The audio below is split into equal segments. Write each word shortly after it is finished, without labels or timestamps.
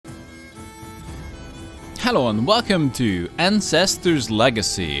Hello and welcome to Ancestors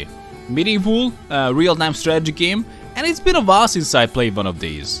Legacy, medieval real-time strategy game, and it's been a while since I played one of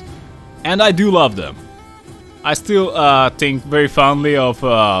these, and I do love them. I still think very fondly of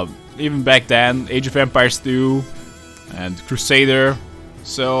even back then, Age of Empires 2 and Crusader.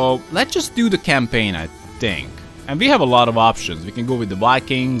 So let's just do the campaign, I think. And we have a lot of options. We can go with the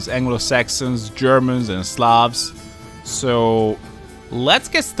Vikings, Anglo-Saxons, Germans, and Slavs. So let's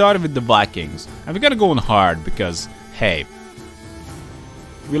get started with the Vikings. And we're gonna go on hard because, hey,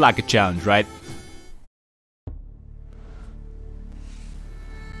 we like a challenge, right?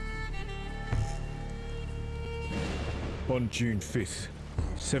 On June 5th,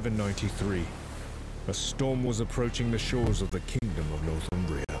 793, a storm was approaching the shores of the Kingdom of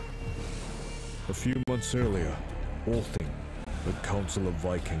Northumbria. A few months earlier, Althing, the Council of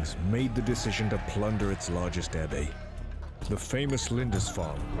Vikings, made the decision to plunder its largest abbey, the famous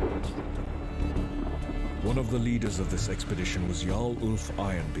Lindisfarne. One of the leaders of this expedition was Jarl Ulf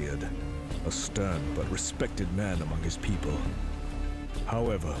Ironbeard, a stern but respected man among his people.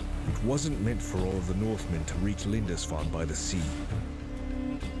 However, it wasn't meant for all of the Northmen to reach Lindisfarne by the sea.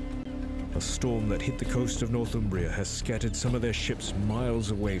 A storm that hit the coast of Northumbria has scattered some of their ships miles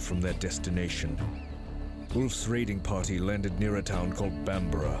away from their destination. Ulf's raiding party landed near a town called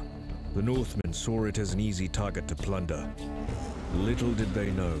Bamborough. The Northmen saw it as an easy target to plunder. Little did they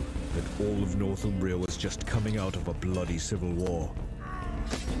know that all of Northumbria was just coming out of a bloody civil war.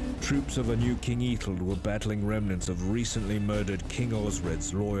 Troops of a new King Ethelred were battling remnants of recently murdered King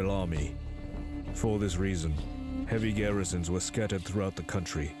Osred's loyal army. For this reason, heavy garrisons were scattered throughout the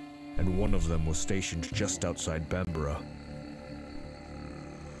country, and one of them was stationed just outside Bamborough.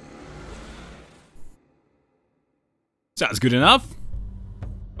 Sounds good enough.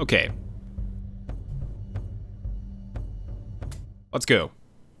 Okay. Let's go.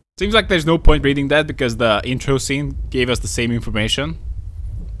 Seems like there's no point reading that because the intro scene gave us the same information.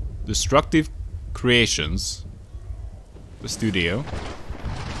 Destructive Creations. The studio.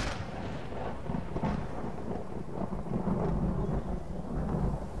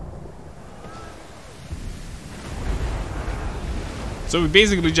 So we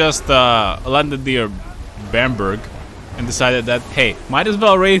basically just landed near Bamberg and decided that, hey, might as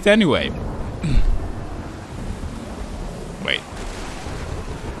well raid it anyway. Wait.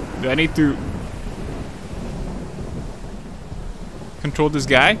 Do I need to control this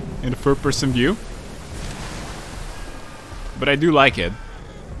guy in the third-person view? But I do like it.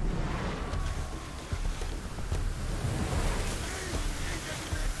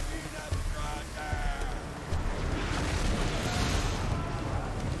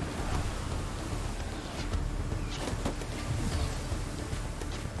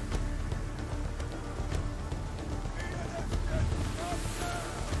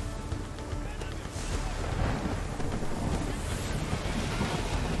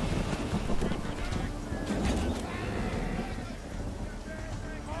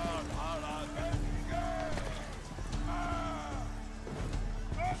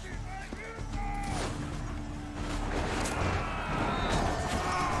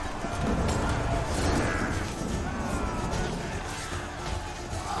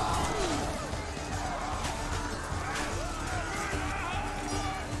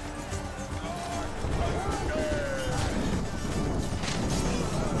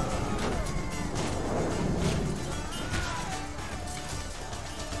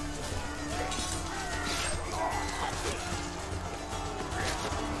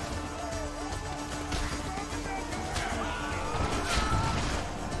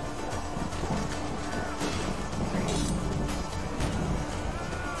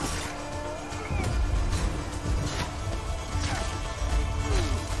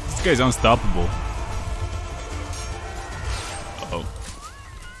 This guy's unstoppable. Uh-oh.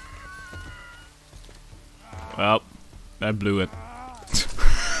 Well, that blew it.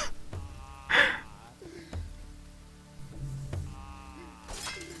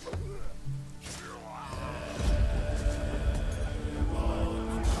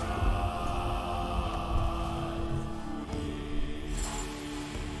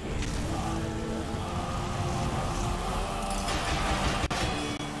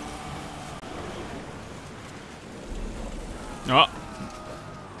 Oh.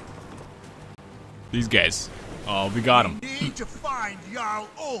 These guys. Oh, we got him. Need to find Jarl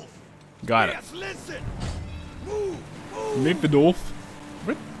Ulf. Got it. Yes, listen. Move. Maybe Ulf.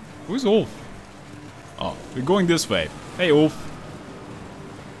 What? Who's Ulf? Oh, we're going this way. Hey, Ulf.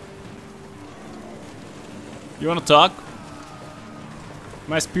 You wanna talk?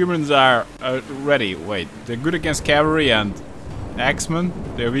 My spearmen are ready. Wait, they're good against cavalry and Axemen.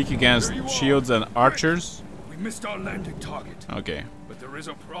 They're weak against shields and archers. We missed our landing target. Okay. But there is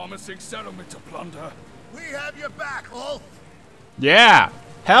a promising settlement to plunder. We have your back, Ulf. Yeah!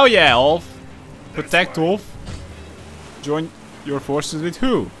 Hell yeah, Ulf! Protect Ulf. Join your forces with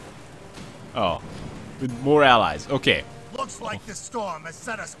who? Oh. With more allies. Okay. Looks like this storm has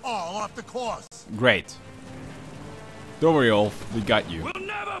set us all off the course. Great. Don't worry, Ulf. We got you. We'll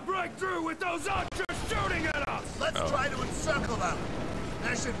never break through with those archers shooting at us! Let's try to encircle them.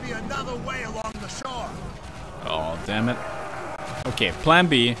 There should be another way along the shore. Oh, damn it. Okay, plan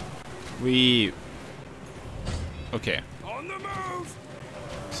B. Okay. On the move!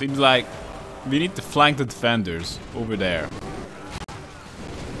 Seems like we need to flank the defenders over there.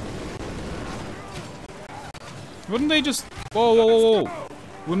 Wouldn't they just... Whoa, whoa, whoa, whoa.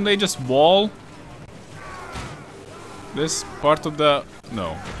 Wouldn't they just wall this part of the...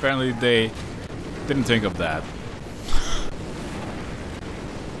 No, apparently they didn't think of that.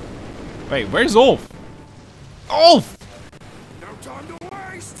 Wait, where's Ulf? Ulf! No time to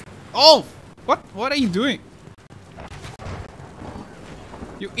waste! Ulf! What are you doing?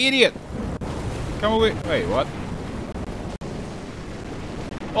 You idiot! Come away. Wait, what?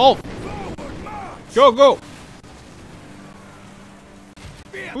 Ulf! Forward march! Go, go!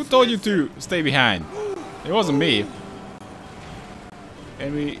 Who told you to stay behind? It wasn't me.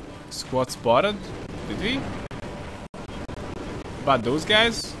 Enemy squad spotted? Did we? About those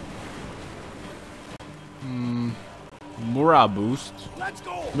guys? Morale boost. Let's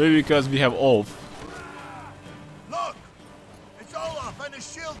go. Maybe because we have Ulf. Look, it's Olaf and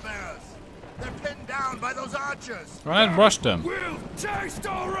his shield bearers. They're pinned down by those archers. Why not rush them? We'll taste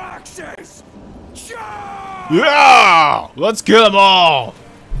our axes! Charge! Yeah! Let's kill them all!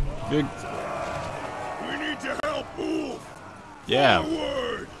 Big... We need to help Ulf! Yeah.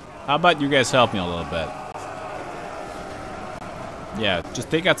 Forward! How about you guys help me a little bit? Yeah, just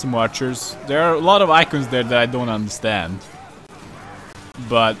take out some archers. There are a lot of icons there that I don't understand.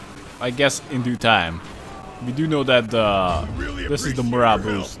 But I guess in due time. We do know that this is the morale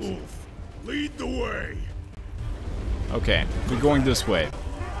boost. Lead the way. Okay, we're going this way.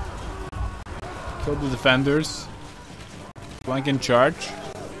 Kill the defenders. Flank and charge.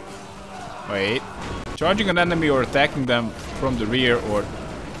 Wait. Charging an enemy or attacking them from the rear or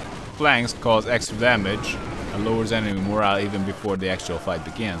flanks cause extra damage and lowers enemy morale even before the actual fight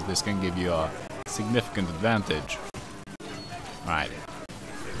begins. This can give you a significant advantage. Alright.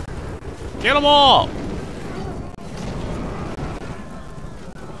 Kill them all!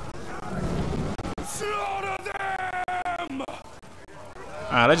 Slaughter them!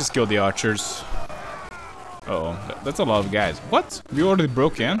 Alright, let's just kill the archers. Uh-oh, that's a lot of guys. What? We already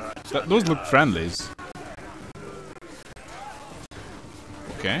broke in? Those look friendlies.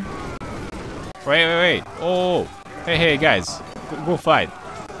 Okay. Wait, wait, wait. Oh, hey, hey, guys. Go fight.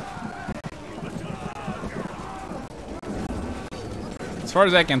 As far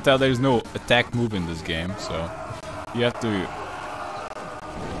as I can tell, there's no attack move in this game, so you have to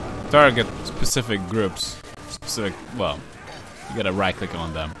target specific groups. Well, you gotta right click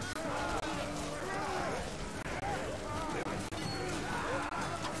on them.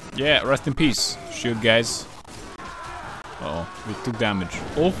 Yeah, rest in peace. Shoot, guys. Uh oh, we took damage.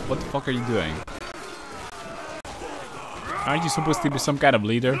 Oh, what the fuck are you doing? Aren't you supposed to be some kind of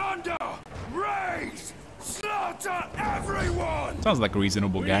leader? Plunder! Raise! Slaughter everyone! Sounds like a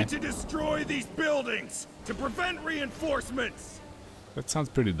reasonable guy. We need to destroy these buildings to prevent reinforcements. That sounds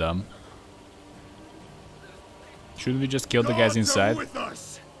pretty dumb. Shouldn't we just kill the guys Gods are inside? with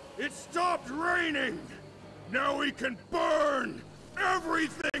us. It stopped raining. Now we can burn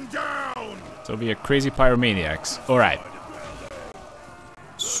everything down. So we are crazy pyromaniacs. Alright.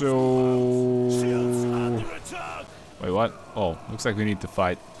 So... Wait, what? Oh, looks like we need to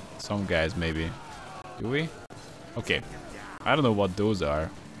fight some guys, maybe. Do we? Okay. I don't know what those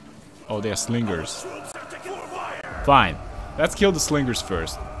are. Oh, they are slingers. Fine. Let's kill the slingers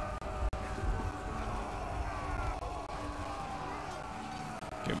first.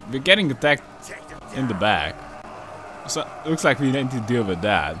 Okay, we're getting attacked in the back. So, looks like we need to deal with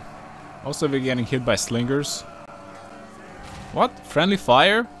that. Also, we're getting hit by slingers. What? Friendly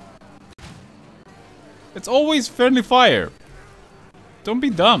fire? It's always friendly fire. Don't be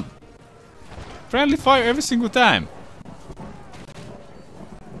dumb. Friendly fire every single time.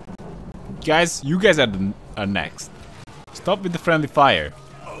 Guys, you guys are next. Stop with the friendly fire.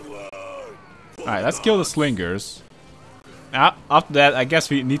 Alright, let's kill the slingers. After that, I guess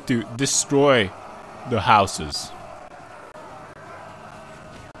we need to destroy the houses.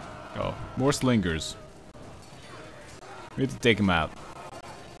 Oh, more slingers. We need to take them out.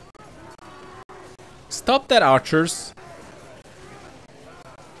 Stop that, archers.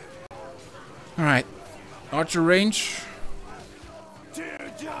 Alright. Archer range.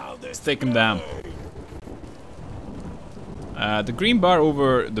 Let's take him down. The green bar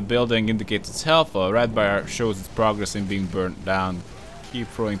over the building indicates its health. A red bar shows its progress in being burnt down. Keep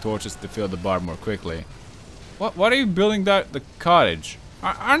throwing torches to fill the bar more quickly. What are you building the cottage?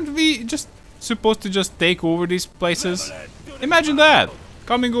 Aren't we just supposed to just take over these places? Imagine that!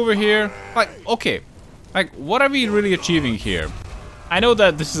 Coming over here. Like, okay. Like, what are we really achieving here? I know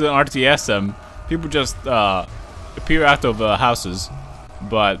that this is an RTSM. People just appear out of houses.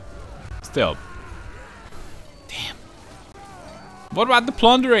 But still. Damn. What about the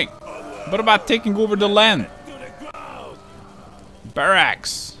plundering? What about taking over the land?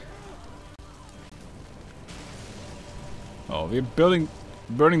 Barracks. Oh, we're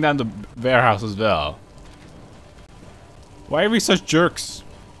burning down the warehouse as well. Why are we such jerks?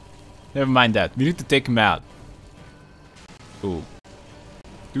 Never mind that. We need to take him out. Ooh.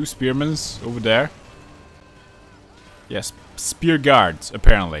 2 spearmans over there. Yes, spear guards,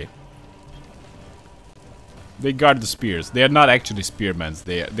 apparently. They guard the spears. They are not actually spearmen.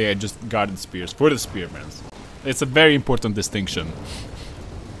 They are just guarded spears for the spearmen. It's a very important distinction.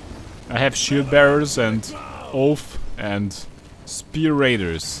 I have shield bearers and oath and spear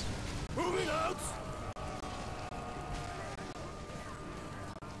raiders.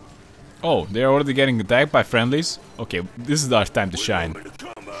 Oh, they're already getting attacked by friendlies? Okay, this is our time to shine.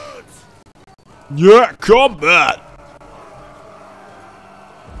 Yeah, combat!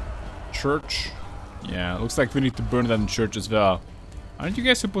 Church. Yeah, looks like we need to burn down the church as well. Aren't you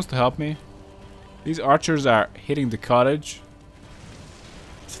guys supposed to help me? These archers are hitting the cottage.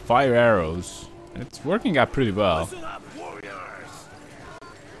 It's fire arrows. And it's working out pretty well.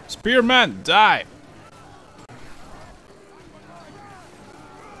 Spearman, die!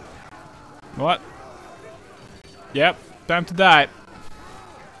 What? Yep, time to die.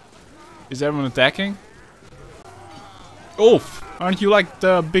 Is everyone attacking? Ulf, aren't you like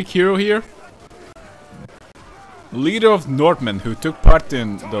the big hero here? Leader of Northmen who took part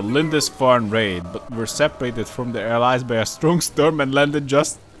in the Lindisfarne raid, but were separated from their allies by a strong storm and landed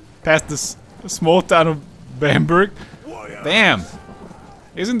just past the small town of Bamberg. Damn!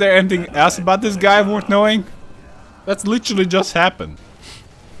 Isn't there anything else about this guy worth knowing? That's literally just happened.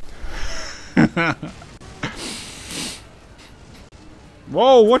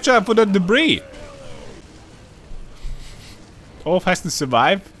 Whoa, watch out for the debris! Olaf has to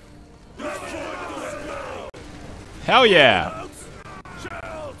survive? Hell yeah!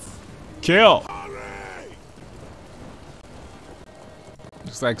 Kill!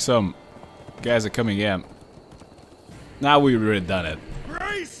 Looks like some guys are coming in. Now we've really done it.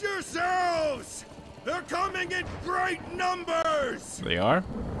 Brace yourselves! They're coming in great numbers! They are?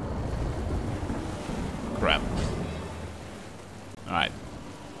 Crap. Alright.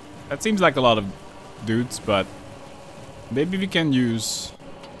 That seems like a lot of dudes, but maybe we can use...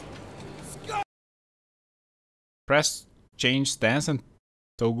 Press change stance and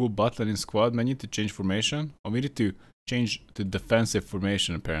toggle button in squad menu to change formation. Or we need to change to defensive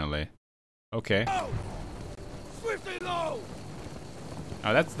formation apparently. Okay. Oh,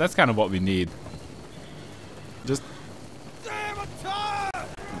 that's kind of what we need. Just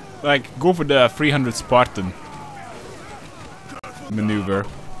like go for the 300 Spartan maneuver.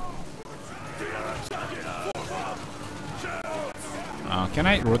 Can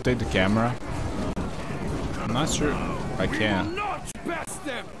I rotate the camera? I'm not sure if I can.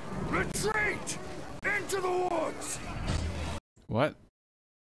 Retreat into the woods. What?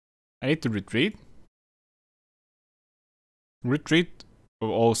 I need to retreat? Retreat of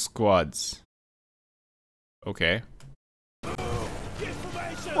all squads. Okay.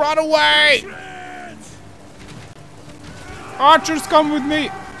 Run away! Archers, come with me!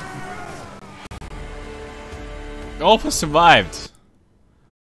 Alpha survived.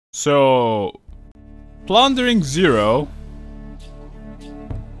 So... plundering 0.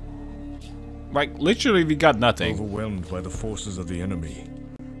 Like, literally we got nothing. Overwhelmed by the forces of the enemy,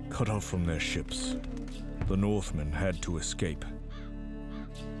 cut off from their ships, the Northmen had to escape.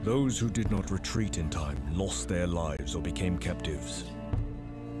 Those who did not retreat in time lost their lives or became captives.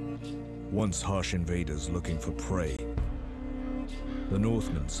 Once harsh invaders looking for prey, the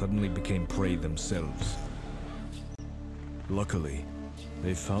Northmen suddenly became prey themselves. Luckily,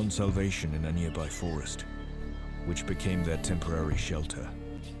 they found salvation in a nearby forest, which became their temporary shelter.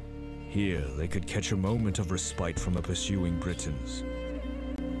 Here, they could catch a moment of respite from the pursuing Britons.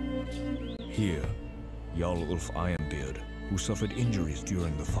 Here, Jarl Ulf Ironbeard, who suffered injuries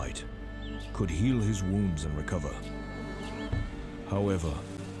during the fight, could heal his wounds and recover. However,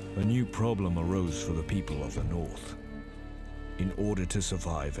 a new problem arose for the people of the north. In order to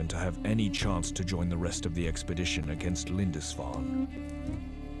survive and to have any chance to join the rest of the expedition against Lindisfarne,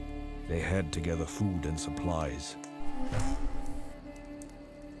 they had to gather food and supplies.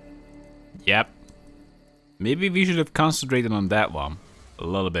 Yep. Maybe we should have concentrated on that one a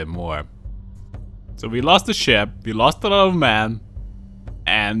little bit more. So we lost the ship, we lost a lot of men,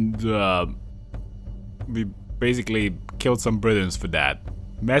 and we basically killed some Britons for that,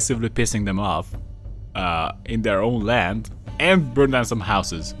 massively pissing them off in their own land, and burned down some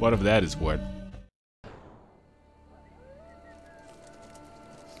houses, whatever that is worth.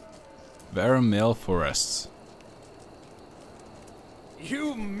 Vermeil Forests.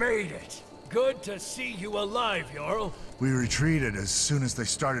 You made it! Good to see you alive, Jarl. We retreated as soon as they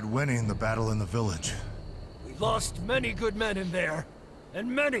started winning the battle in the village. We lost many good men in there,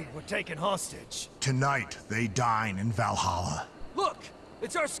 and many were taken hostage. Tonight, they dine in Valhalla. Look!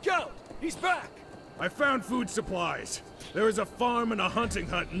 It's our scout! He's back! I found food supplies. There is a farm and a hunting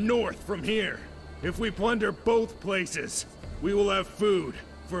hut north from here. If we plunder both places, we will have food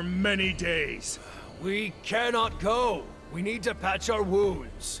for many days. We cannot go. We need to patch our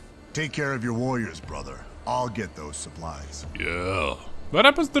wounds. Take care of your warriors, brother. I'll get those supplies. Yeah. What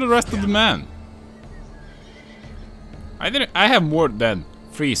happens to the rest of the men? I have more than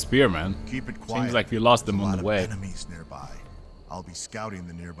 3 spearmen. Keep it quiet. Seems like we lost them There's on a the lot way. of enemies nearby. I'll be scouting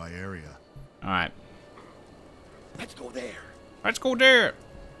the nearby area. Alright. Let's go there. Let's go there.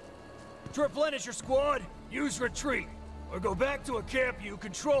 To replenish your squad, use retreat. Or go back to a camp you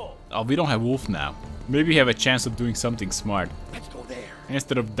control. Oh, we don't have Wolf now. Maybe we have a chance of doing something smart. Let's go there.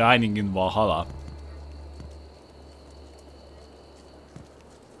 Instead of dining in Valhalla.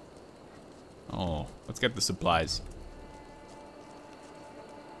 Oh, let's get the supplies.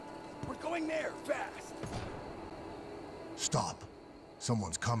 We're going there, fast. Stop.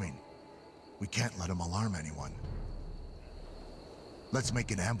 Someone's coming. We can't let him alarm anyone. Let's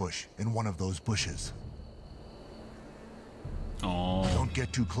make an ambush in one of those bushes. Oh. Don't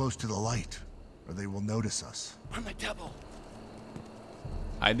get too close to the light, or they will notice us. On the double.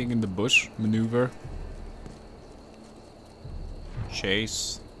 Hiding in the bush, maneuver.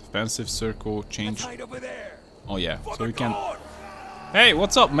 Chase, defensive circle, change. Let's hide over there. Oh yeah, For so the we can... guard. Hey,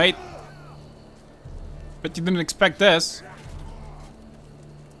 what's up, mate? Bet you didn't expect this.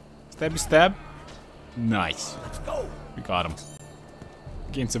 Stabby stab. Nice. Let's go. We got him.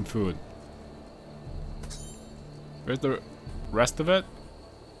 Gain some food. Where's the rest of it?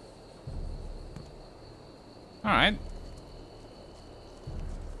 Alright.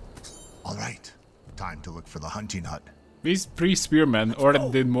 Alright. Time to look for the hunting hut. These 3 spearmen already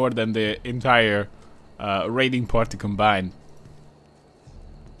did more than the entire raiding party combined.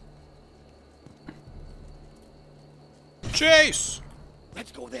 Chase!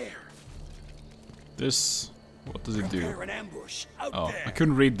 Let's go there. This... what does it do? Prepare an ambush out Oh, there. I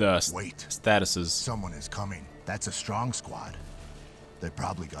couldn't read the Wait. statuses. Someone is coming. That's a strong squad. They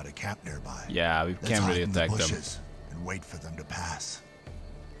probably got a camp nearby. Yeah, we Let's can't hide really in the attack them. bushes and wait for them to pass.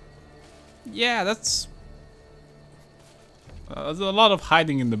 Yeah, that's... there's a lot of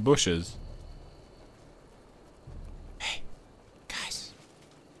hiding in the bushes. Hey, guys.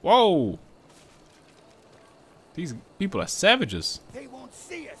 Whoa! These people are savages. They won't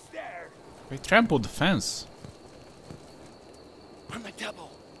see us there. They trampled the fence. On the double.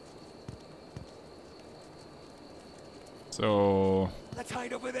 So... Let's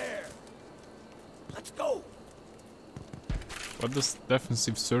hide over there. Let's go. what does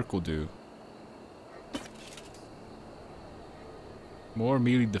defensive circle do? More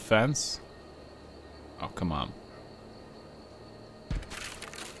melee defense? Oh, come on.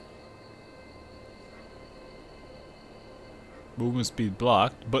 Movement speed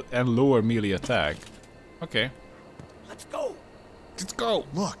blocked, but and lower melee attack. Okay. Let's go. Let's go!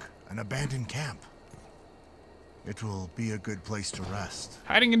 Look, an abandoned camp. It will be a good place to rest.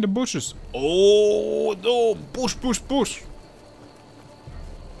 Hiding in the bushes. Oh no! Push, push, push!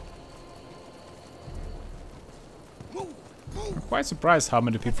 Move, move. I'm quite surprised how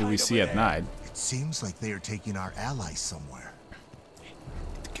many people we see at night. It seems like they are taking our allies somewhere.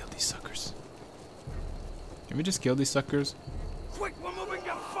 Need to kill these suckers. Can we just kill these suckers? Quick, we're moving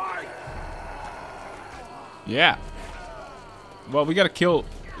to fight. Yeah. Well, we gotta kill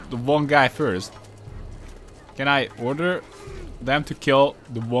the one guy first. Can I order them to kill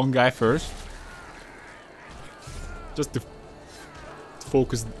the one guy first? Just to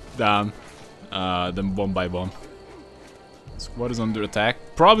focus down them one by one. Squad is under attack.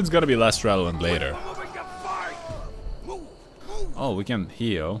 Probably it's gonna be less relevant later. We're moving to fight. Move, move. Oh, we can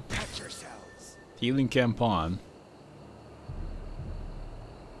heal. Catch yourselves. Healing camp on.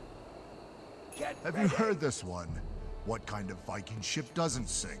 Get Have ready. you heard this one? What kind of Viking ship doesn't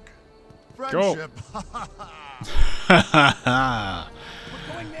sink? Go. Friendship. We're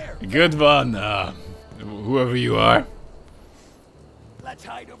going there. Good one, whoever you are. Let's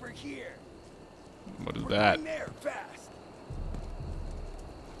hide over here. What is We're that? going there fast.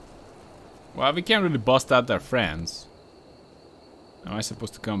 Well, we can't really bust out their friends. Am I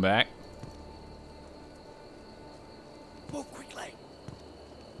supposed to come back? Move quickly.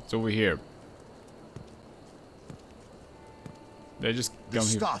 It's over here. They just The come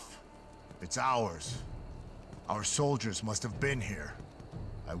here. stuff. It's ours. Our soldiers must have been here.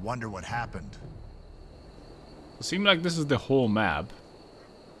 I wonder what happened. It seems like this is the whole map.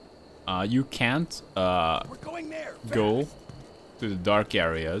 You can't We're going there. go Fast. to the dark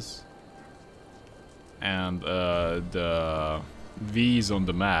areas. And the V's on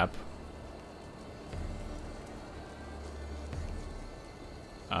the map.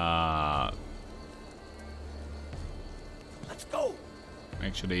 Let's go.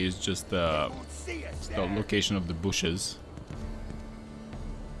 Actually, it's just They won't see us the there. location of the bushes.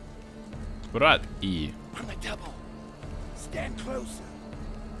 What about E? On the double. Stand closer.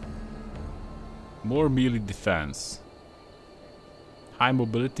 More melee defense. High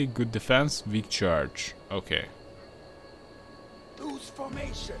mobility, good defense, weak charge. Okay. Lose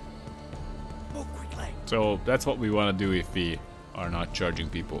formation. Move quickly. So that's what we want to do if we are not charging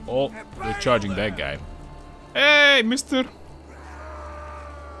people. Oh, they're charging that guy. Hey, mister!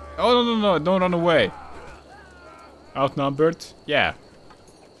 Oh, no, don't run away. Outnumbered? Yeah.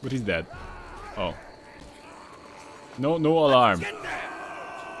 But he's dead. Oh. No alarm. Get there.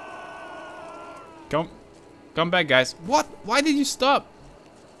 Come back, guys. What? Why did you stop?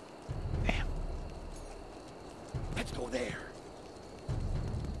 Damn. Let's go there.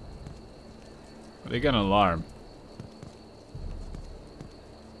 They got an alarm.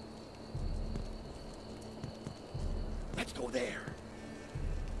 Let's go there.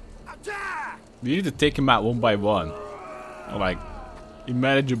 Attack! We need to take him out one by one. Like,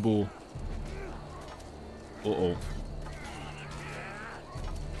 unmanageable. Uh-oh.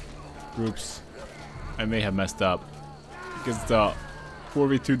 Groups. I may have messed up. Because it's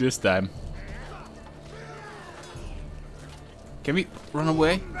 4v2 this time. Can we run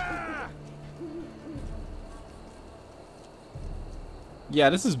away? Yeah,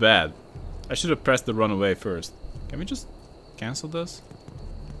 this is bad. I should have pressed the run away first. Can we just cancel this?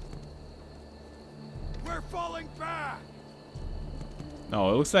 We're falling back.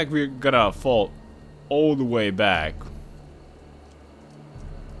 No, it looks like we're gonna fall all the way back.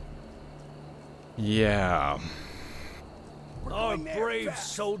 Yeah. Our brave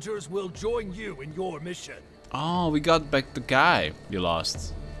soldiers will join you in your mission. Oh, we got back the guy you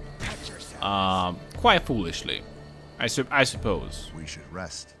lost. Catch yourself. Quite foolishly. I suppose. We should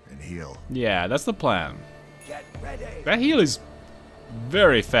rest and heal. Yeah, that's the plan. Get ready. That heal is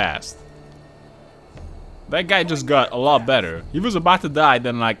very fast. That guy just got a lot better. He was about to die,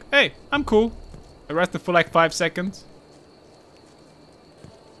 then like, hey, I'm cool. I rested for like 5 seconds.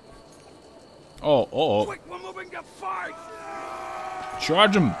 Oh. Quick, we're moving to fight.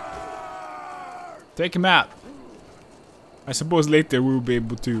 Charge him. Take him out. I suppose later we'll be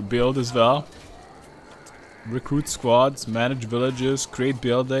able to build as well. Recruit squads, manage villages, create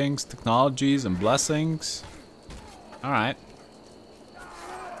buildings, technologies, and blessings. Alright.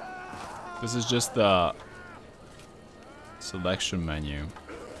 This is just the selection menu.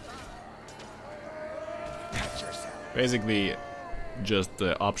 Catch yourself. Basically, just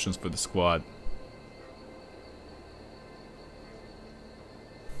the options for the squad.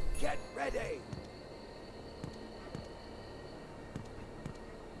 Get ready.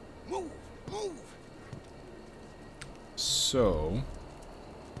 Move. So,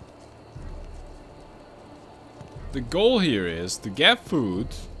 the goal here is to get food,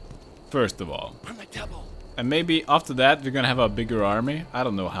 first of all. On the double. And maybe after that we're gonna have a bigger army. I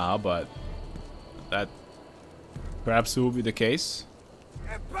don't know how, but that perhaps will be the case.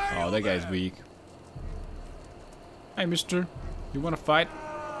 Oh, that guy's weak. Hey, mister. You wanna fight?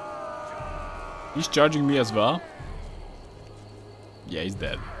 He's charging me as well. Yeah, he's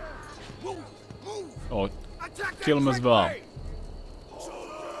dead. Move. Oh, Attack kill him them as well. quickly.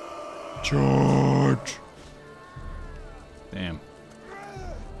 Charge! Damn.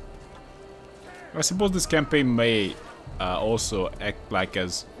 I suppose this campaign may also act like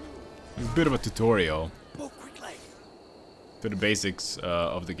as a bit of a tutorial Move quickly. to the basics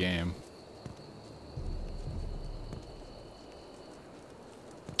of the game.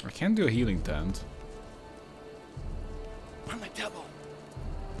 I can do a healing tent. On the double.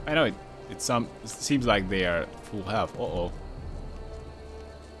 I know it seems like they are full health. Uh-oh.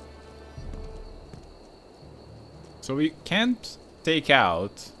 So we can't take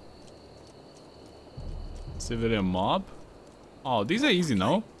out civilian mob. Oh, these are easy,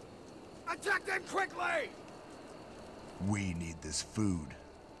 no? Attack them quickly! We need this food.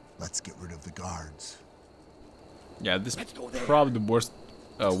 Let's get rid of the guards. Yeah, this is probably the worst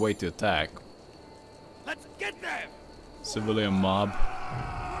way to attack. Let's get them! Civilian mob.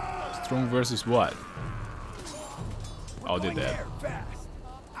 Strong versus what? Oh, they're dead. Fast!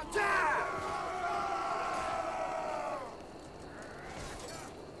 Attack!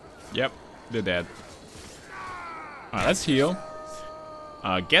 Yep, they're dead. Alright, let's heal.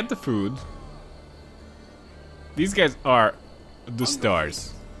 Get the food. These guys are the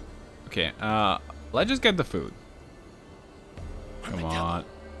stars. Okay, let's just get the food. Come on.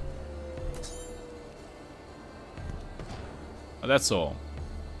 Oh, that's all.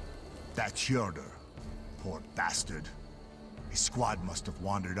 That's Hjorder. Poor bastard. His squad must have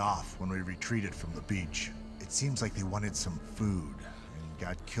wandered off when we retreated from the beach. It seems like they wanted some food and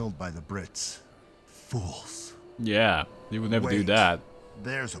got killed by the Brits. Fools. Yeah, they would never do Wait. that.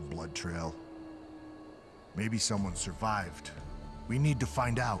 There's a blood trail. Maybe someone survived. We need to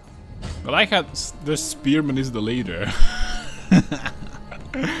find out. I like how the spearman is the leader.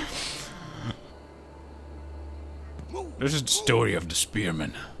 This is the story of the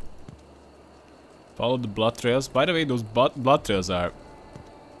spearman. Follow the blood trails. By the way, those blood trails are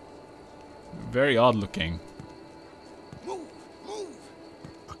very odd looking.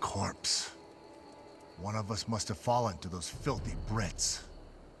 A corpse. One of us must have fallen to those filthy Brits.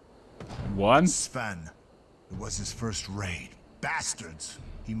 One? Sven. It was his first raid. Bastards.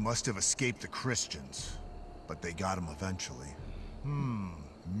 He must have escaped the Christians. But they got him eventually.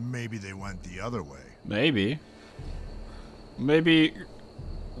 Maybe they went the other way. Maybe. Maybe.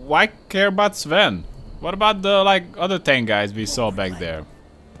 Why care about Sven? What about the other 10 guys we saw back there?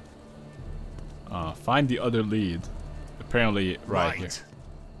 Find the other lead. Apparently right here.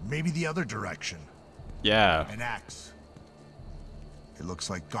 Maybe the other direction. Yeah. An axe. It looks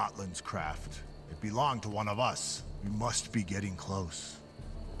like Gotland's craft. It belonged to one of us. We must be getting close.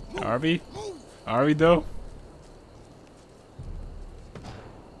 Are we? Are we though?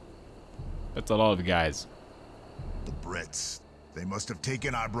 That's a lot of guys. The Brits. They must have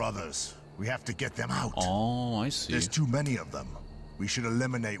taken our brothers. We have to get them out. Oh, I see. There's too many of them. We should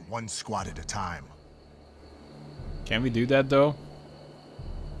eliminate one squad at a time. Can we do that though?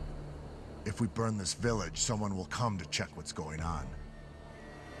 If we burn this village, someone will come to check what's going on.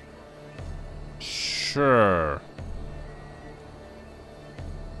 Sure.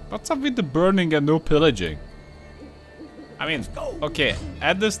 What's up with the burning and no pillaging? I mean, okay,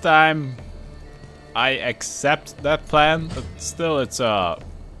 at this time, I accept that plan, but still, it's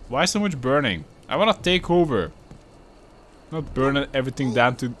why so much burning? I wanna take over. Not burn everything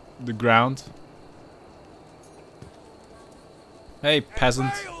down to the ground. Hey,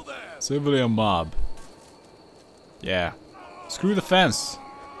 peasant. Civilian mob. Yeah. Screw the fence.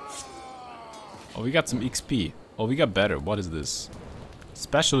 Oh, we got some XP. Oh, we got better. What is this?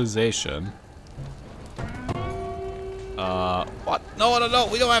 Specialization. What? No,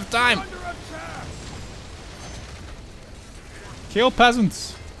 we don't have time. Kill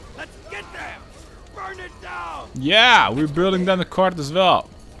peasants. Let's get them! Burn it down! Yeah, we're building down the cart as well.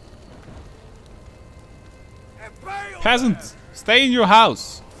 Peasants, stay in your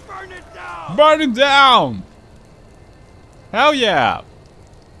house. Burn it down! Burn it down. Hell yeah.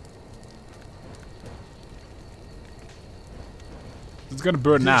 It's gonna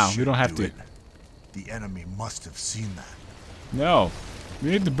burn now. We don't have to. The enemy must have seen that. No,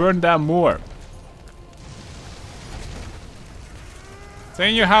 we need to burn down more. Stay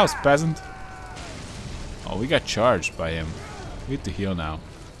in your house, peasant. Oh, we got charged by him. We need to heal now.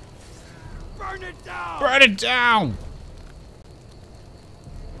 Burn it down! Burn it down!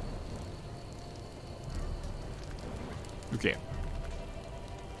 Okay.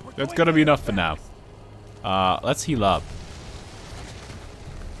 That's gonna be enough for now. Let's heal up.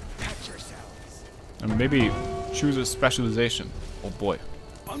 Patch yourselves. And maybe choose a specialization. Oh boy.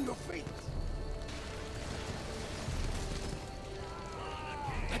 On your feet.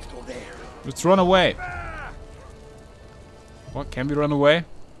 Let's go there. Let's run away. What? Can we run away?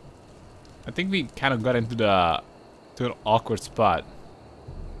 I think we kind of got into to an awkward spot.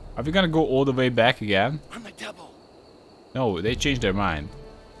 Are we gonna go all the way back again? On the double. No, they changed their mind.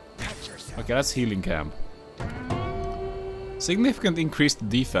 Patch yourself. Okay, that's healing camp. Significant increased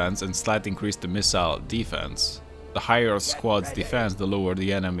defense and slight increase the missile defense. The higher a squad's defense, the lower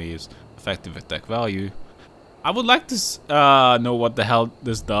the enemy's effective attack value. I would like to know what the hell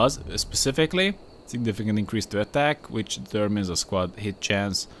this does specifically. Significant increase to attack, which determines a squad hit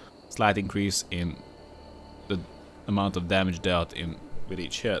chance. Slight increase in the amount of damage dealt in with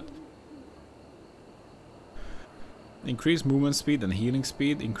each hit. Increase movement speed and healing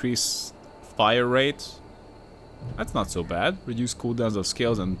speed. Increase fire rate. That's not so bad. Reduce cooldowns of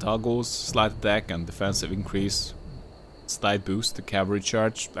skills and toggles. Slight attack and defensive increase. Slight boost to cavalry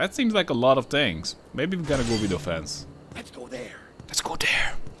charge. That seems like a lot of things. Maybe we're gonna go with offense. Let's go there. Let's go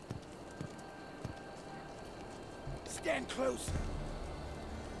there. Stand close.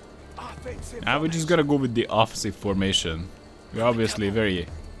 Offensive. Now we're just gonna go with the offensive formation. We're obviously very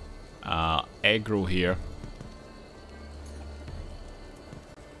aggro here.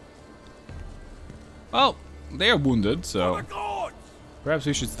 Well, they are wounded, so perhaps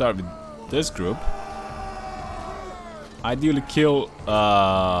we should start with this group. Ideally kill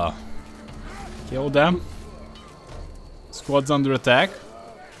them. Squad's under attack.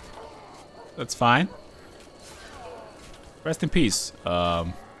 That's fine. Rest in peace.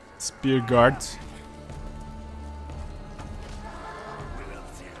 Spear guards.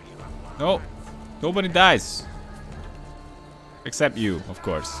 No, nobody dies. Except you, of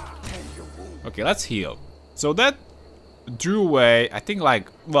course. Okay, let's heal. So that drew away, I think, like,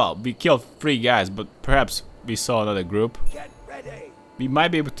 well, we killed 3 guys, but perhaps we saw another group. We might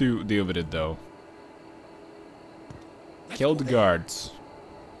be able to deal with it though. Kill the guards.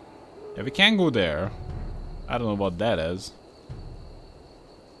 Yeah, we can go there. I don't know what that is.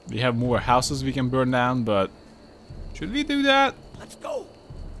 We have more houses we can burn down, but should we do that? Let's go.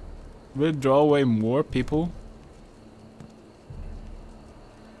 Will it draw away more people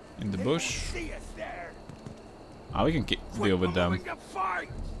in the bush? Ah, we can deal with them.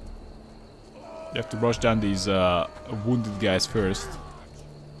 You have to rush down these wounded guys first.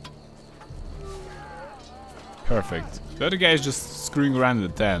 Perfect. The other guy is just screwing around in the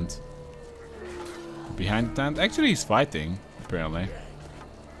tent. Behind the tent? Actually, he's fighting, apparently.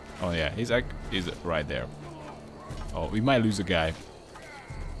 Oh yeah, he's right there. Oh, we might lose a guy.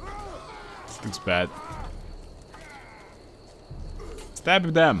 This looks bad. Stab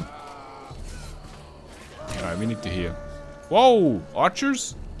them. Alright, we need to heal. Whoa!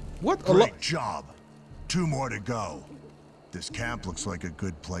 Archers? What? Great job. 2 more to go. This camp looks like a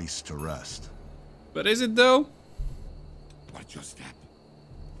good place to rest. But is it though? Watch your step.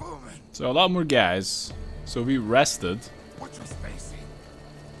 So a lot more guys. So we rested. Watch your spacing.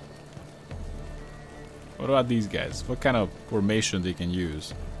 What about these guys? What kind of formation they can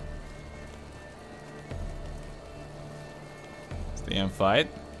use? Stay and fight.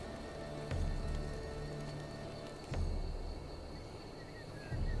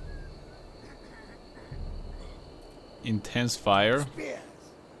 Intense fire.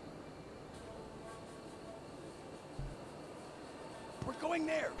 We're going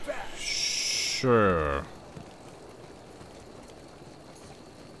there fast. Sure.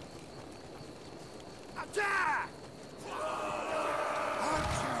 Attack!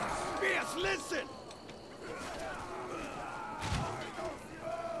 Spears, listen!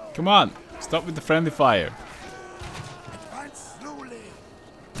 Come on, stop with the friendly fire. Advance slowly.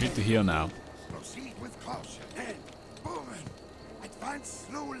 Need to heal now. Proceed with caution. And Bowman, advance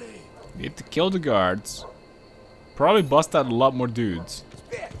slowly. Need to kill the guards. Probably bust out a lot more dudes.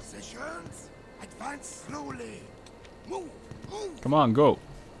 Positions. Advance slowly. Move. Move. Come on, go.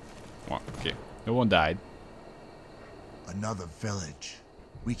 Oh, okay, no one died. Another village.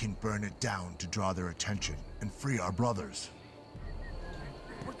 We can burn it down to draw their attention and free our brothers.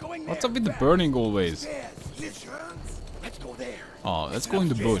 We're going What's there up with the fast. burning always? Positions. Let's go there. Oh, let's go in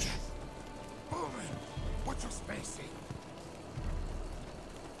the bush. Bowman, watch your spacing.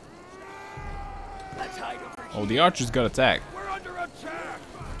 Let's hide over Oh, the archers got attacked. We're under attack.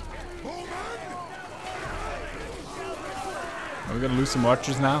 Bowman. Are we gonna lose some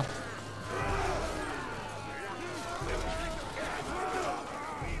archers now?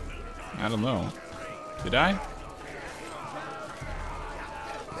 I don't know. Did I?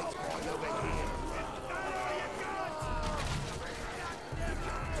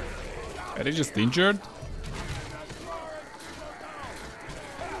 Are they just injured?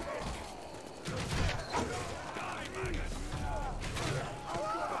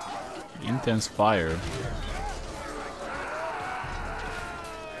 Intense fire.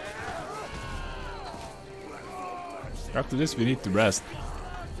 After this, we need to rest.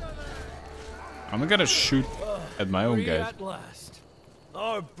 I'm gonna shoot at my own Free guys. at last.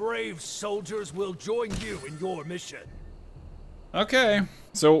 Our brave soldiers will join you in your mission. Okay,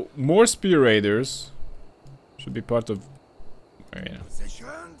 so more spear raiders should be part of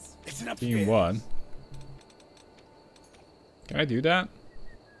Positions. It's an team 1. Can I do that?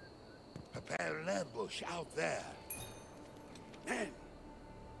 Prepare an ambush out there. And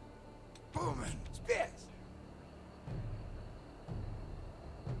Bowman, Spears.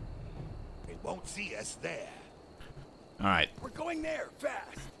 won't see us there. Alright. We're going there,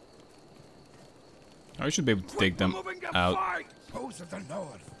 fast. I should be able to take them out. Foes of the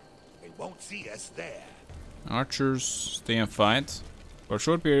north. They won't see us there. Archers stay and fight. For a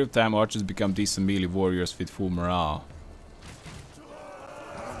short period of time, archers become decent melee warriors with full morale.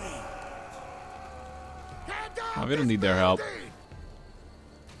 Oh, we don't need their help.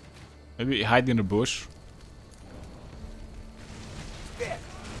 Maybe hide in the bush. They're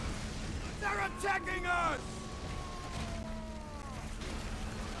attacking us!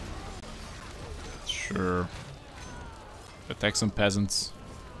 Sure. Attack some peasants.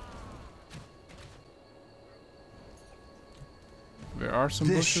 There are some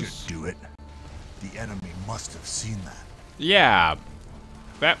This bushes. should do it. The enemy must have seen that. Yeah.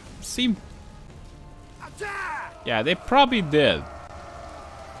 That seemed... Attack! Yeah, they probably did.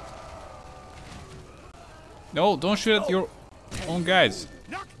 No, don't shoot at your own guys.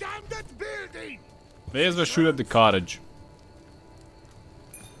 Knock down that building! May as well shoot at the cottage.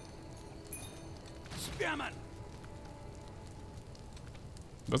 Spearman!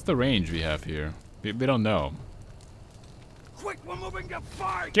 What's the range we have here? We don't know. Quick, we're moving to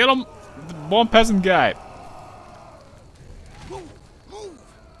fight! Kill him! One peasant guy. Move! Move!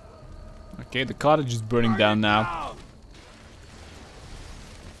 Okay, the cottage is burning down now.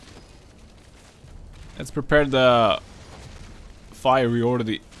 Let's prepare the fire we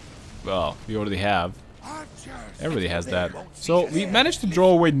already... Well, we already have. Everybody has that. So, we managed to draw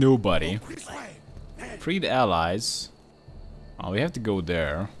away nobody. Free the allies. Oh, we have to go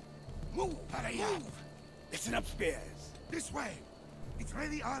there. Move! Hurry up! Listen upstairs. This way. It's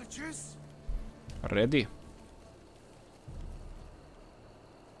ready, archers. Ready.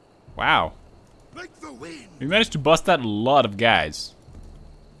 Wow. Like the wind. We managed to bust out a lot of guys.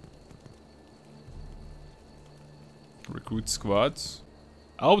 Recruit squads.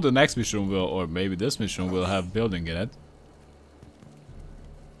 I hope the next mission will, or maybe this mission will have building in it.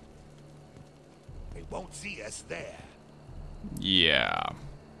 They won't see us there. Yeah.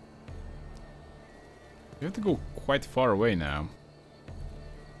 We have to go quite far away now.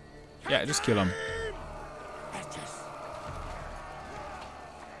 Yeah, just kill him.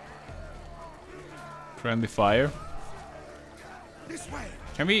 Friendly fire. This way.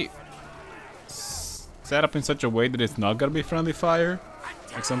 Can we set up in such a way that it's not gonna be friendly fire?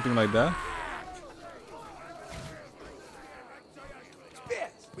 Like something like that?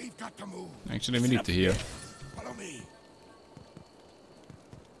 We've got to move. Actually, we need to heal. Follow me.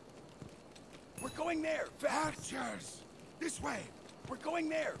 We're going there, fast. Archers. This way. We're going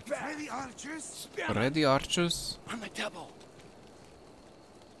there, fast. Ready, archers. Ready, archers? On the double.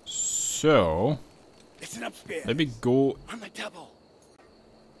 So, Listen upstairs. let me go. On the double.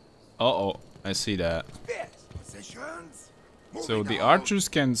 Uh-oh, I see that. Positions. So the archers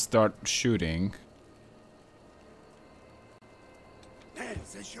can start shooting.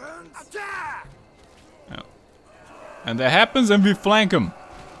 Positions. Attack! And that happens and we flank them.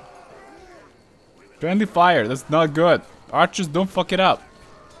 Friendly fire, that's not good. Archers, don't fuck it up.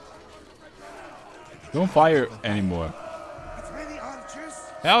 Don't fire anymore. It's ready, archers.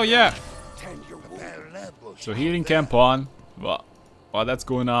 Hell yeah. Tend your wound. So healing camp on. Well, while that's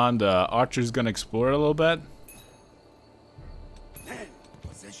going on, the archer's gonna explore a little bit.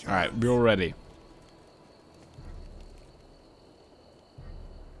 Alright, we're all ready.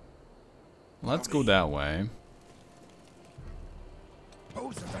 Let's go that way.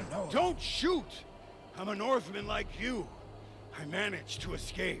 Don't shoot! I'm a Northman like you. I managed to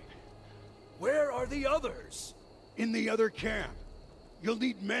escape. Where are the others? In the other camp. You'll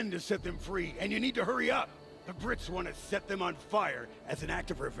need men to set them free, and you need to hurry up. The Brits want to set them on fire as an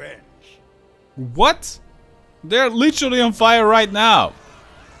act of revenge. What? They're literally on fire right now.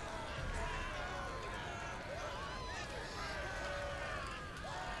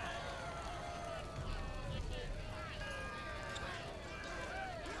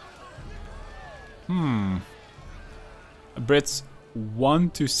 The Brits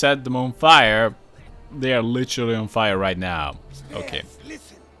want to set them on fire. They are literally on fire right now. Okay.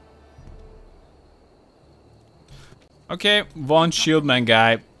 Listen. Okay, Von Shieldman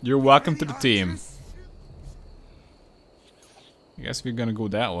guy, you're welcome to the team. I guess we're gonna go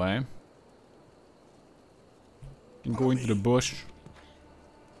that way. Can go into the bush.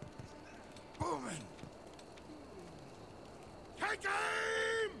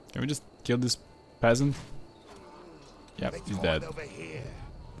 Can we just kill this peasant? Yep, he's dead.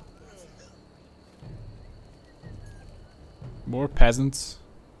 More peasants.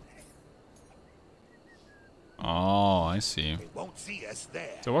 Oh, I see. They won't see us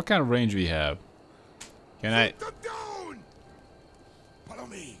there. So what kind of range we have? Can I... Follow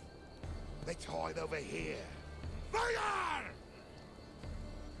me. Let's hide over here. Fire!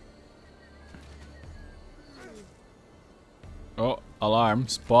 Oh, alarm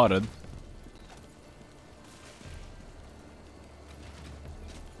spotted.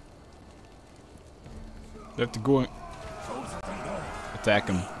 We have to go and attack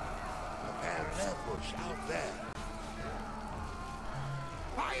him. Prepare an ambush out there.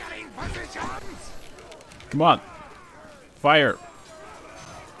 Firing positions! Come on. Fire.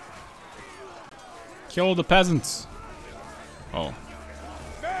 Kill the peasants. Oh.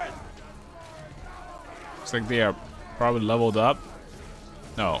 Looks like they are probably leveled up.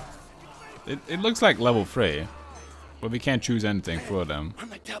 No. It looks like level 3. But we can't choose anything for them. On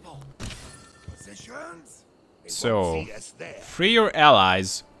the double. Positions? So, free your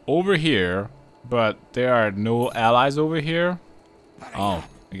allies over here, but there are no allies over here. Oh,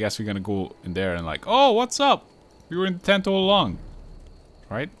 I guess we're gonna go in there and like, oh, what's up? We were in the tent all along,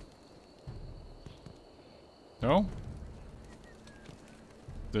 right? No?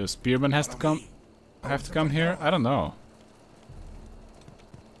 The spearman has to come. Have to come here? I don't know.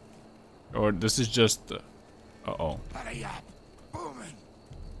 Or this is just. Uh-oh.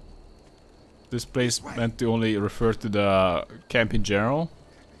 This place meant to only refer to the camp in general.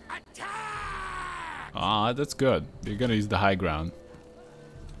 Ah, that's good. You're gonna use the high ground.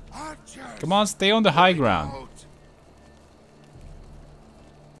 Come on, stay on the high ground.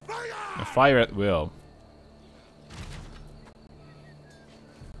 And fire at will.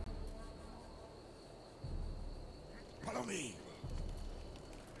 Follow me.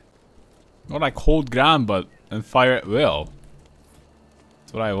 Not like hold ground, but and fire at will.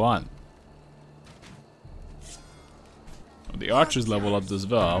 That's what I want. The archers level up as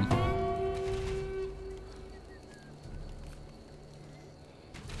well.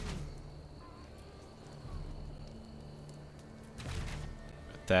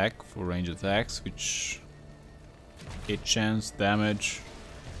 Attack for range attacks, which hit chance, damage.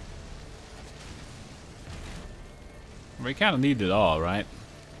 We kind of need it all, right?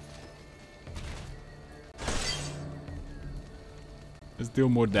 Let's do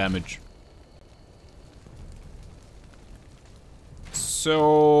more damage.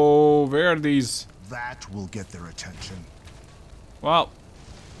 So, where are these? That will get their attention. Well,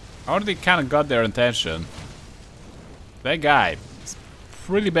 I already kind of got their attention. That guy is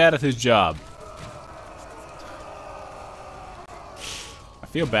pretty bad at his job. I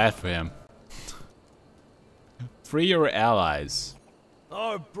feel bad for him. Free your allies.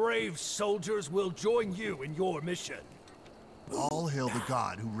 Our brave soldiers will join you in your mission. All hail the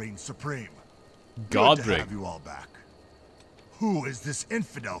god who reigns supreme. Good to Godric. have you all back. Who is this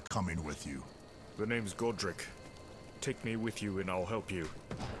infidel coming with you? The name's Godric. Take me with you and I'll help you.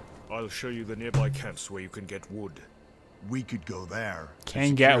 I'll show you the nearby camps where you can get wood. We could go there. and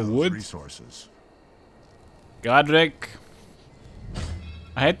Can get secure those wood? resources. Godric.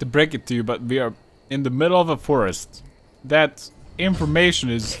 I hate to break it to you, but we are in the middle of a forest. That information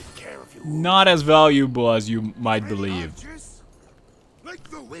is not as valuable as you might believe. Like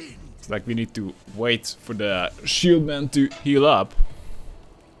the wind. It's like we need to wait for the shieldman to heal up.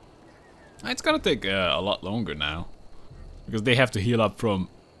 It's gonna take a lot longer now. Because they have to heal up from,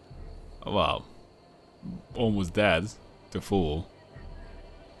 well, almost dead to full.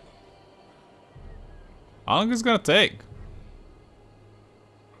 How long is it gonna take?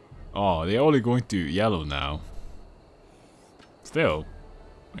 Oh, they're only going to yellow now. Still,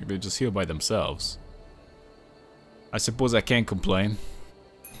 like they just heal by themselves. I suppose I can't complain.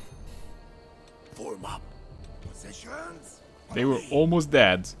 Form up. Positions? They were almost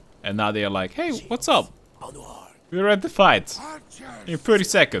dead, and now they are like, hey, what's up? Onward. We're at the fight. Archers. In 30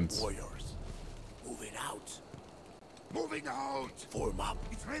 seconds. Warriors. Moving out. Moving out. Form up.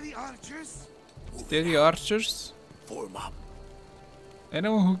 It's ready, archers. Steady archers. Form up.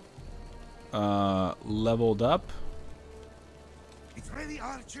 Anyone who leveled up? It's ready,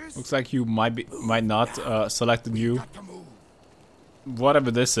 archers. Looks like you might not selected you. Got to move.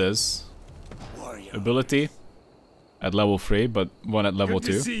 Whatever this is. Warrior. Ability at level 3, but one at level Good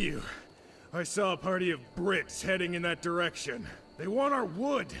to 2. see you. I saw a party of Brits heading in that direction. They want our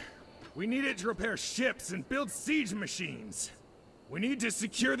wood. We need it to repair ships and build siege machines. We need to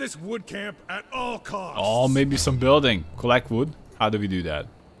secure this wood camp at all costs. Oh, maybe some building. Collect wood. How do we do that?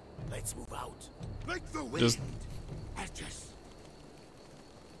 Let's move out. Like the wind. Just Archers.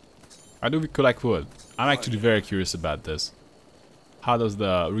 how do we collect wood? I'm actually very curious about this. How does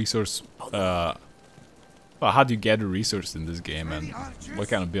the resource well, how do you gather resource in this game, and what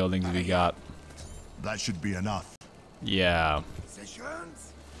kind of buildings we got? That should be enough.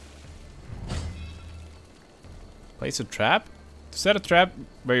 Positions? Place a trap? To set a trap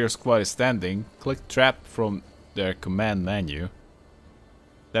where your squad is standing, click trap from their command menu.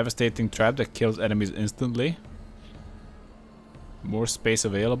 Devastating trap that kills enemies instantly. More space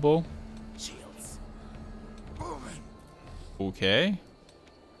available. Shields. Okay.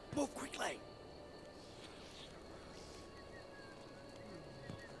 Move quickly.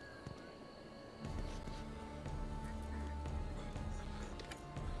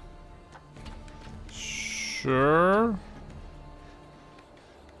 Sure.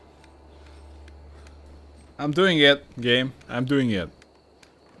 I'm doing it, game. I'm doing it.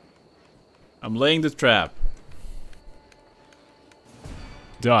 I'm laying the trap.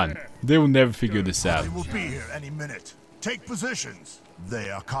 Done. They will never figure this out. They will be here any minute. Take positions. They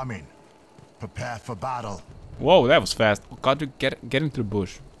are coming. Prepare for battle. Whoa, that was fast. Got to get into the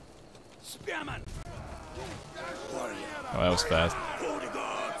bush. Spearman. Oh, that was fast.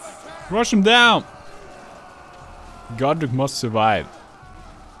 Rush him down. Godric must survive.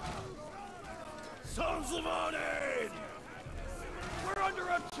 Sons of Odin! We're under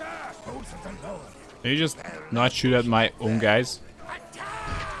attack! Can you just not shoot at my own guys?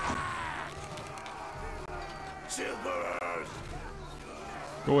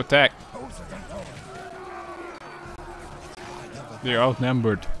 Go attack. They're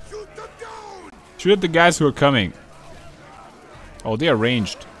outnumbered. Shoot at the guys who are coming. Oh, they are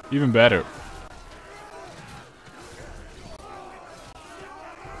ranged. Even better.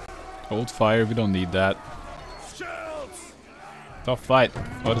 Hold fire, we don't need that. Tough fight.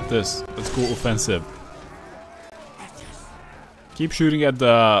 What is this? Let's go offensive. Keep shooting at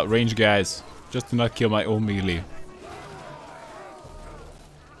the range guys, just to not kill my own melee.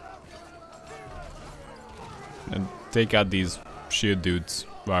 And take out these shield dudes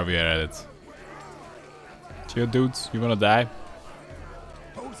while we are at it. Shield dudes, you wanna die?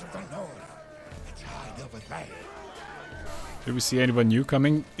 Did we see anyone new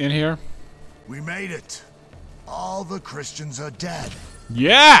coming in here? We made it. All the Christians are dead.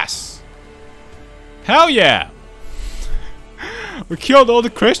 Yes! Hell yeah! We killed all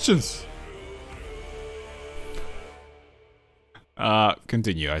the Christians!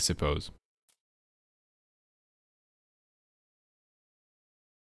 Continue, I suppose.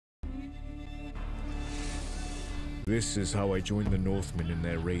 This is how I joined the Northmen in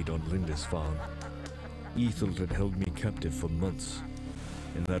their raid on Lindisfarne. Ethelred had held me captive for months,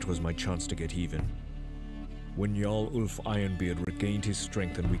 and that was my chance to get even. When Jarl Ulf Ironbeard regained his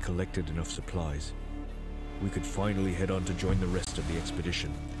strength and we collected enough supplies, we could finally head on to join the rest of the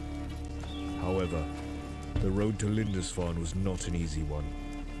expedition. However, the road to Lindisfarne was not an easy one.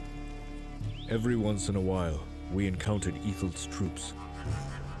 Every once in a while, we encountered Ethelred's troops.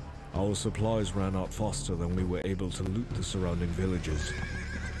 Our supplies ran out faster than we were able to loot the surrounding villages.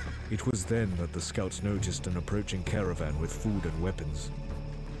 It was then that the scouts noticed an approaching caravan with food and weapons.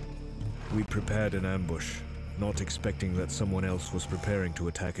 We prepared an ambush, not expecting that someone else was preparing to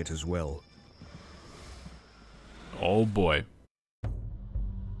attack it as well. Oh boy.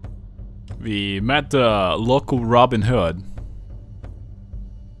 We met the local Robin Hood.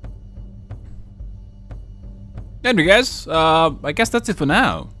 Anyway guys, I guess that's it for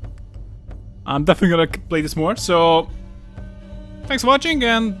now. I'm definitely gonna play this more, so thanks for watching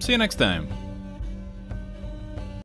and see you next time.